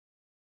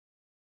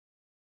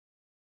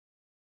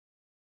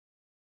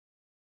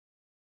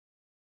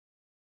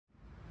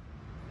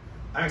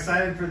I'm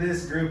excited for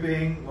this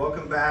grouping.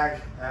 Welcome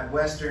back at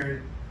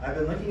Western. I've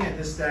been looking at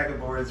this stack of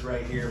boards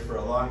right here for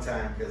a long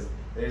time because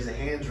there's a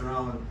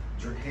hand-drawn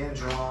drawing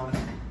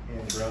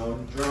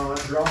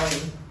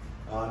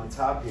on the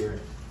top here,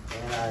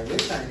 and I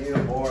wish I knew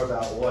more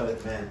about what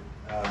it meant.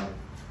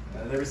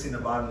 I've never seen the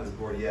bottom of this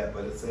board yet,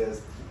 but it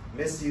says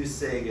Misuse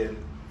Sagan.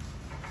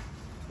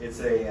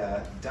 It's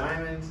a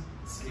Diamond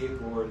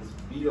Skateboards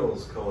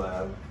Beatles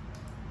collab.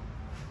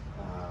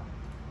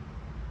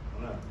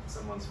 I don't know,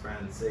 someone's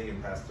friend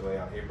Sagan passed away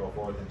on April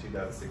 4th in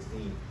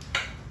 2016.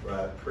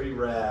 But pretty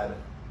rad.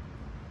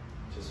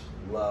 Just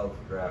love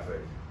the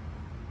graphic.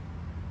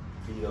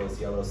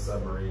 Beatles Yellow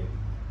Submarine.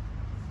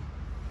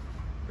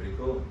 Pretty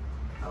cool.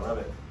 I love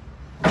it.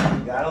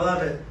 Gotta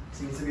love it.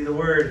 Seems to be the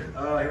word.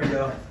 Oh, here we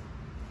go.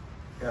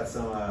 Got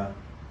some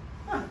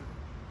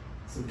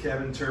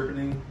Kevin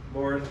Turpinning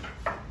board.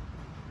 How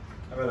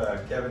about a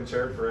Kevin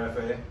Turp for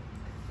FA?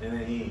 And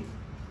then he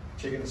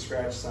chicken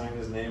scratch signed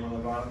his name on the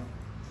bottom.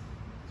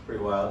 It's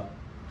pretty wild.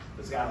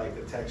 It's got like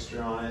the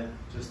texture on it.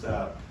 Just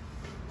a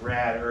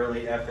rad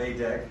early FA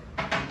deck.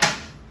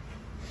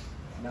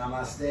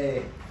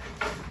 Namaste.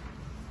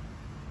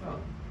 Oh, how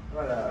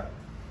about a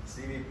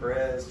Stevie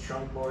Perez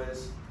Trunk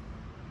Boys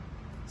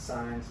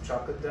signed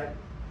chocolate deck?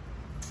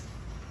 This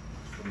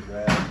one's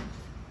rad.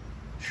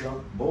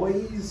 Trunk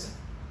Boys.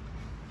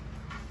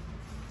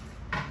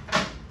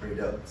 Pretty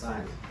dope.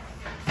 Signed.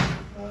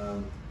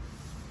 Got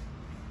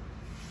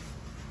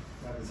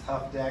this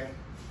Huff deck.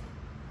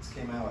 This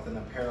came out with an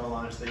apparel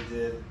launch they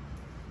did.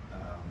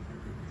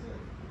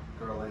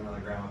 Girl laying on the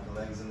ground with the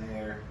legs in the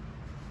air.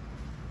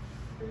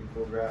 Pretty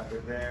cool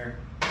graphic there.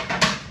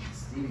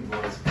 Stevie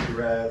Boys, pretty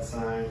rad,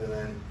 signed,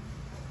 and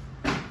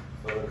then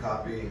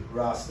photocopy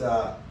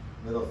Rasta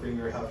middle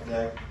finger Huff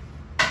deck.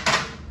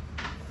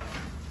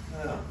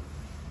 Oh,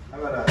 how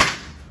about a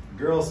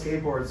Girl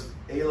Skateboards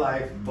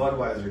A-Life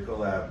Budweiser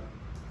collab?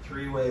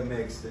 Three-way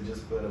mix to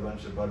just put a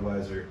bunch of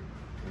Budweiser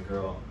and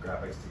Girl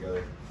graphics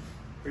together.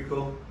 Pretty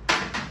cool.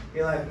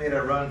 A-Life made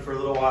a run for a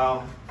little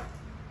while.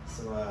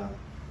 Some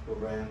cool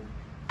brand.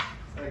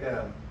 Like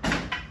a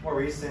more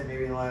recent,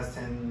 maybe in the last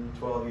 10,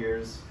 12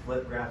 years,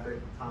 flip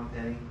graphic, Tom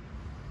Penny.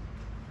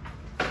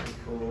 Pretty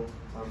cool.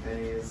 Tom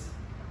Penny is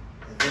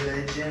a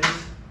legend.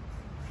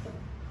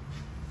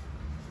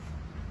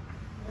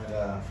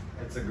 And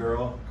it's a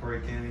girl, Corey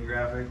Kennedy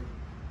graphic.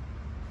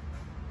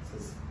 It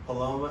says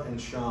Paloma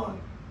and Sean.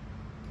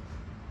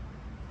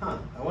 Huh,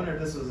 I wonder if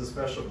this was a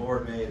special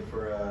board made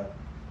for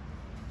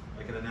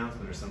like an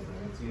announcement or something.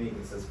 It's unique.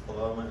 It says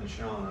Paloma and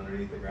Sean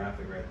underneath the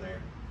graphic right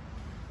there.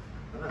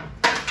 I don't know.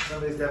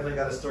 Somebody's definitely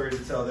got a story to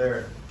tell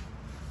there.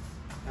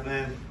 And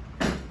then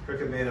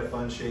Cricket made a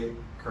fun shaped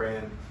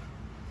crayon.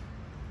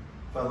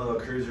 Fun little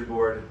cruiser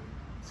board.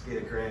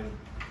 Skated crayon.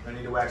 I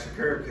need to wax your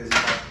curb because you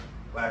got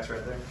wax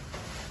right there.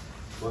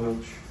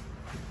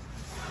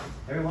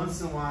 Every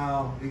once in a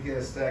while we get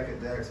a stack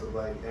of decks with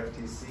like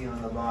FTC on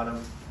the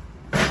bottom.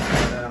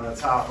 And then on the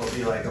top will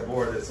be like a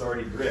board that's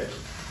already gripped.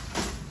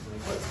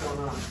 Like, what's going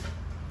on?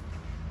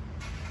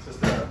 It's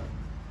just a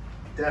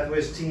Death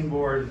Wish team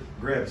board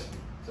gripped.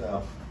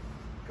 So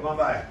come on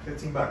by,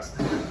 15 bucks,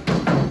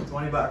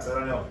 20 bucks, I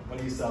don't know. What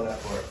do you sell that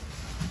for?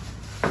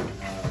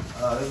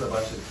 There's a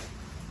bunch of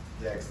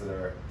decks that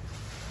are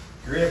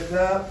gripped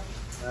up.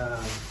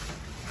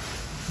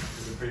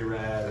 This is a pretty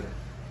rad,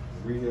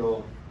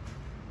 real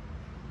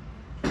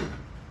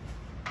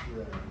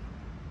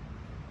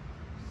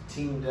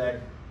team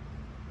deck,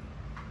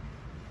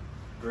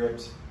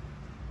 gripped,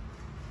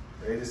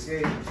 ready to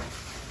skate.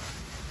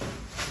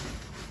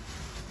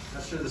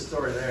 Not sure the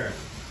story there.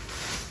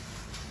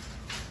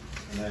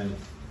 And then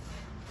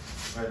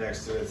right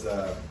next to it's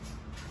a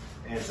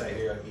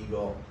Anti-Hero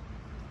Eagle.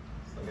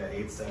 It's like an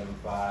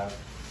 875.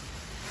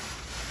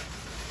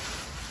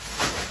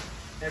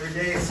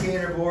 Everyday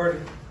skater board.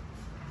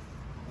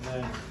 And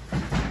then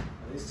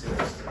these two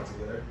are stuck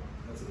together.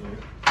 That's a new.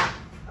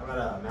 How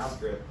about a mouse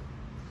grip?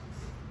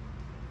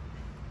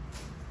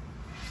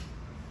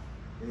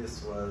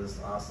 This was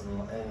awesome.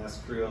 Little NS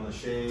crew on the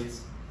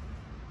shades.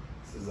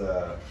 This is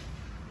a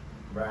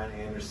Brian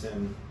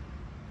Anderson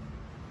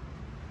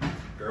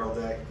girl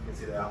deck. You can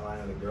see the outline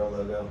of the girl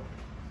logo.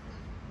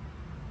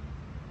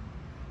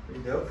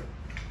 Pretty dope.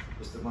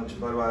 Just a bunch of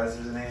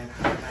Budweisers and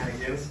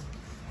Heinekens.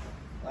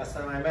 Last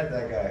time I met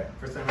that guy,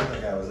 first time I met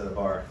that guy was at a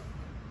bar.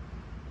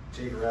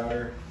 Jake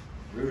Rooter,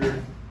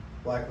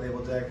 black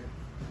label deck.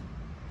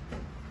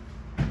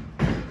 I'm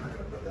not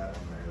gonna put that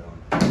one there though.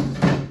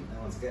 That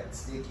one's got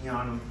sticky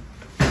on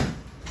them.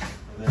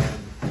 And then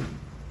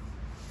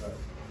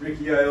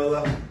Ricky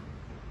Iola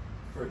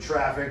for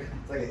traffic.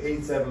 It's like an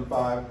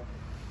 875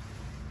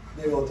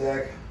 label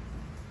deck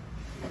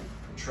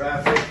for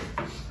traffic.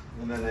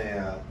 And then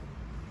a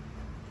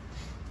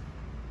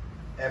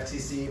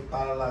FTC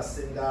Para la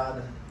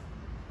Ciudad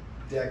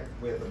deck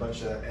with a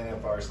bunch of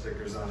NFR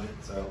stickers on it.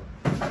 So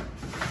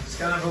just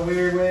kind of a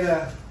weird way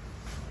to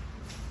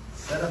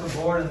set up a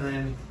board and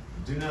then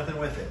do nothing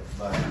with it.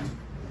 But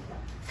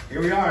here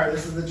we are.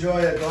 This is the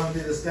joy of going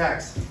through the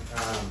stacks.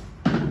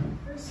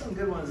 Very there's some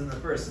good ones in the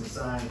first, some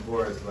signed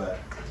boards, but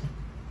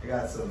I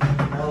got some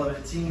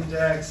Element Team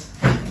decks.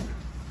 Got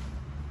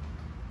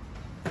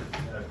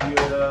a few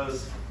of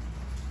those.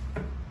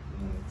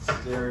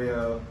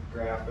 Stereo,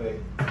 graphic.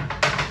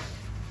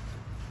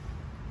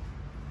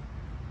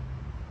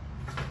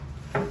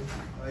 Oh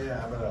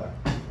yeah, how about a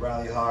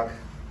Rally Hawk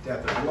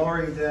Death of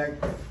Glory deck.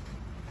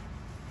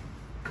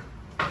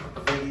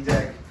 Figgy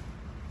deck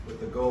with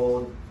the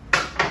gold.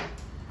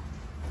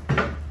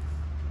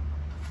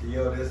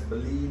 Yoda's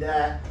believe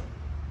that.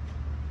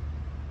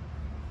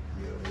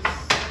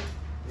 Yoda's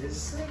is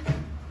sick.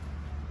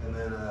 And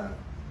then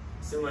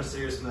similar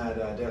series from that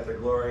Death or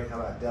Glory. How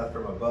about Death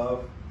from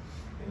Above?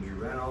 Andrew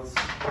Reynolds.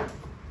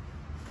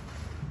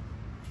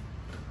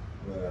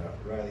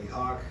 Riley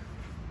Hawk.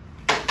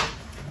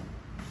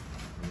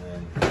 And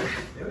then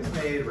they always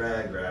made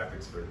rad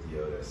graphics for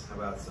Theotis. How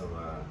about some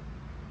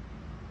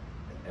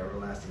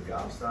Everlasting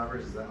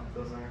Gobstoppers? Is that what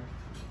those are?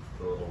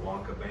 The little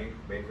Wonka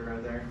baker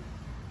right there.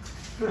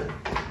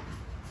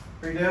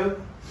 Pretty dope.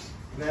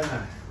 And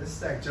then this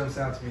stack jumps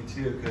out to me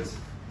too because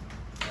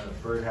a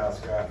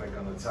birdhouse graphic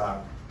on the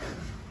top.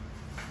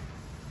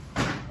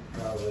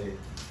 Probably,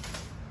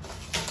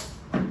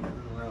 I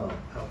don't know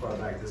how far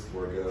back this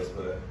board goes,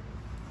 but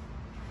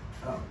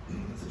oh,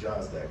 it's a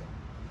Jaws deck.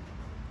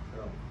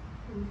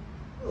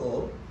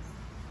 Oh,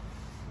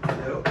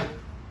 nope.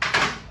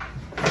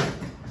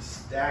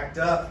 Stacked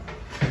up.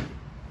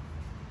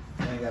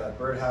 And I got a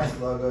birdhouse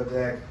logo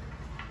deck.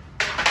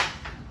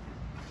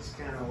 Just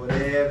kind of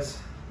whatevs.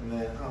 And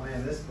then, oh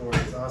man, this board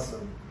is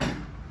awesome.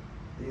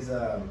 These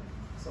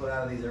sold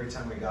out of these every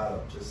time we got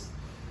them. Just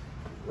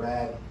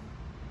rad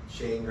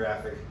Shane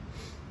graphic,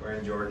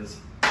 wearing Jordans,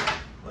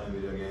 playing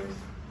video games.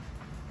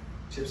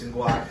 Chips and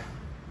guac.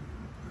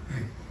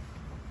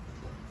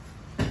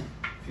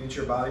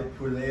 Future Bobby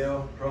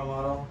Puleo Pro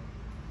Model.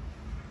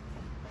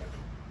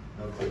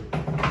 No clue.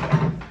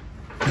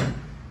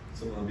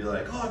 Someone will be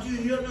like, oh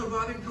dude, you don't know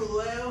Bobby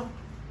Puleo? I'll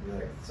be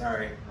like,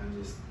 sorry,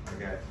 I'm just,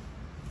 okay.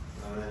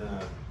 And then, I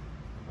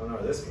don't know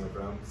where this came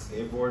from.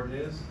 Skateboard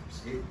news?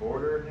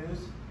 Skateboarder news?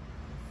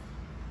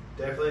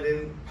 Definitely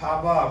didn't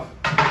pop off.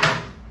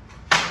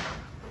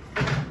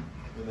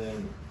 And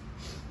then,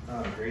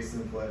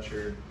 Grayson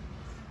Fletcher,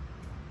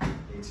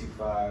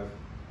 825,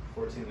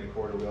 14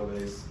 1/4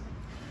 wheelbase.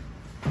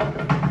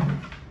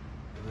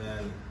 And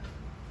then,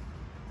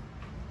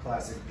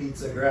 classic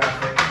pizza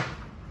graphic.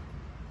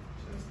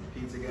 Just the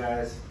pizza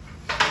guys.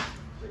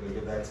 They're gonna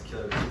give that to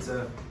Killer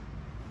Pizza.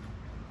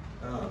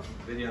 Oh,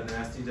 Video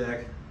Nasty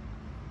deck.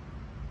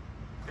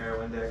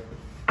 Heroin deck.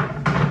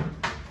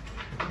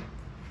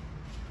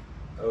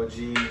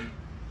 OG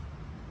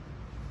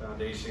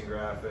Foundation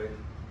graphic.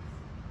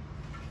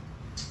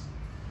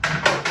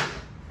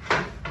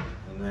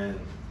 And then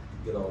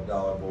good old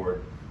dollar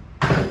board.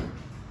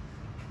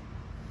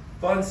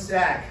 Fun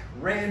stack,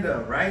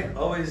 random, right?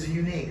 Always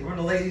unique. We're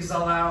gonna lay these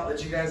all out,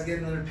 let you guys get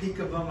another peek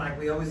of them like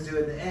we always do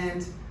at the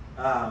end.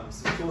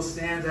 Some cool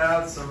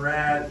standouts, some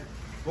rad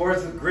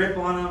boards with grip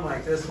on them,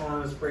 like this one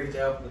was pretty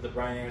dope with the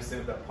Brian Anderson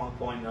with that punk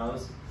point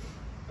nose.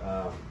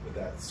 With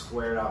that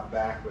squared off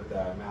back with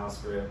that mouse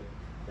grip.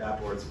 That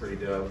board's pretty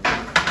dope.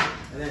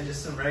 And then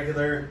just some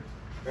regular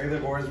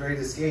boards ready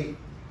to skate.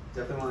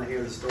 Definitely want to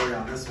hear the story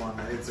on this one.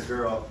 It's a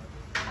girl.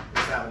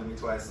 It's happened to me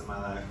twice in my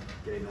life,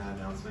 getting that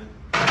announcement.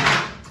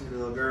 2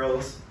 little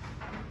girls.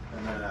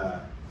 And then,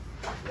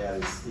 yeah,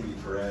 this Stevie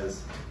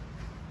Perez.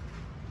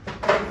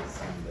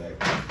 Same deck.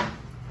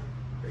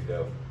 Pretty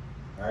dope.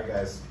 All right,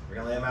 guys, we're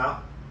going to lay them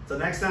out. Until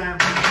next time,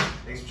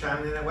 thanks for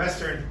chiming in at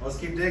Western. Let's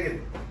keep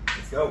digging.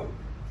 Let's go.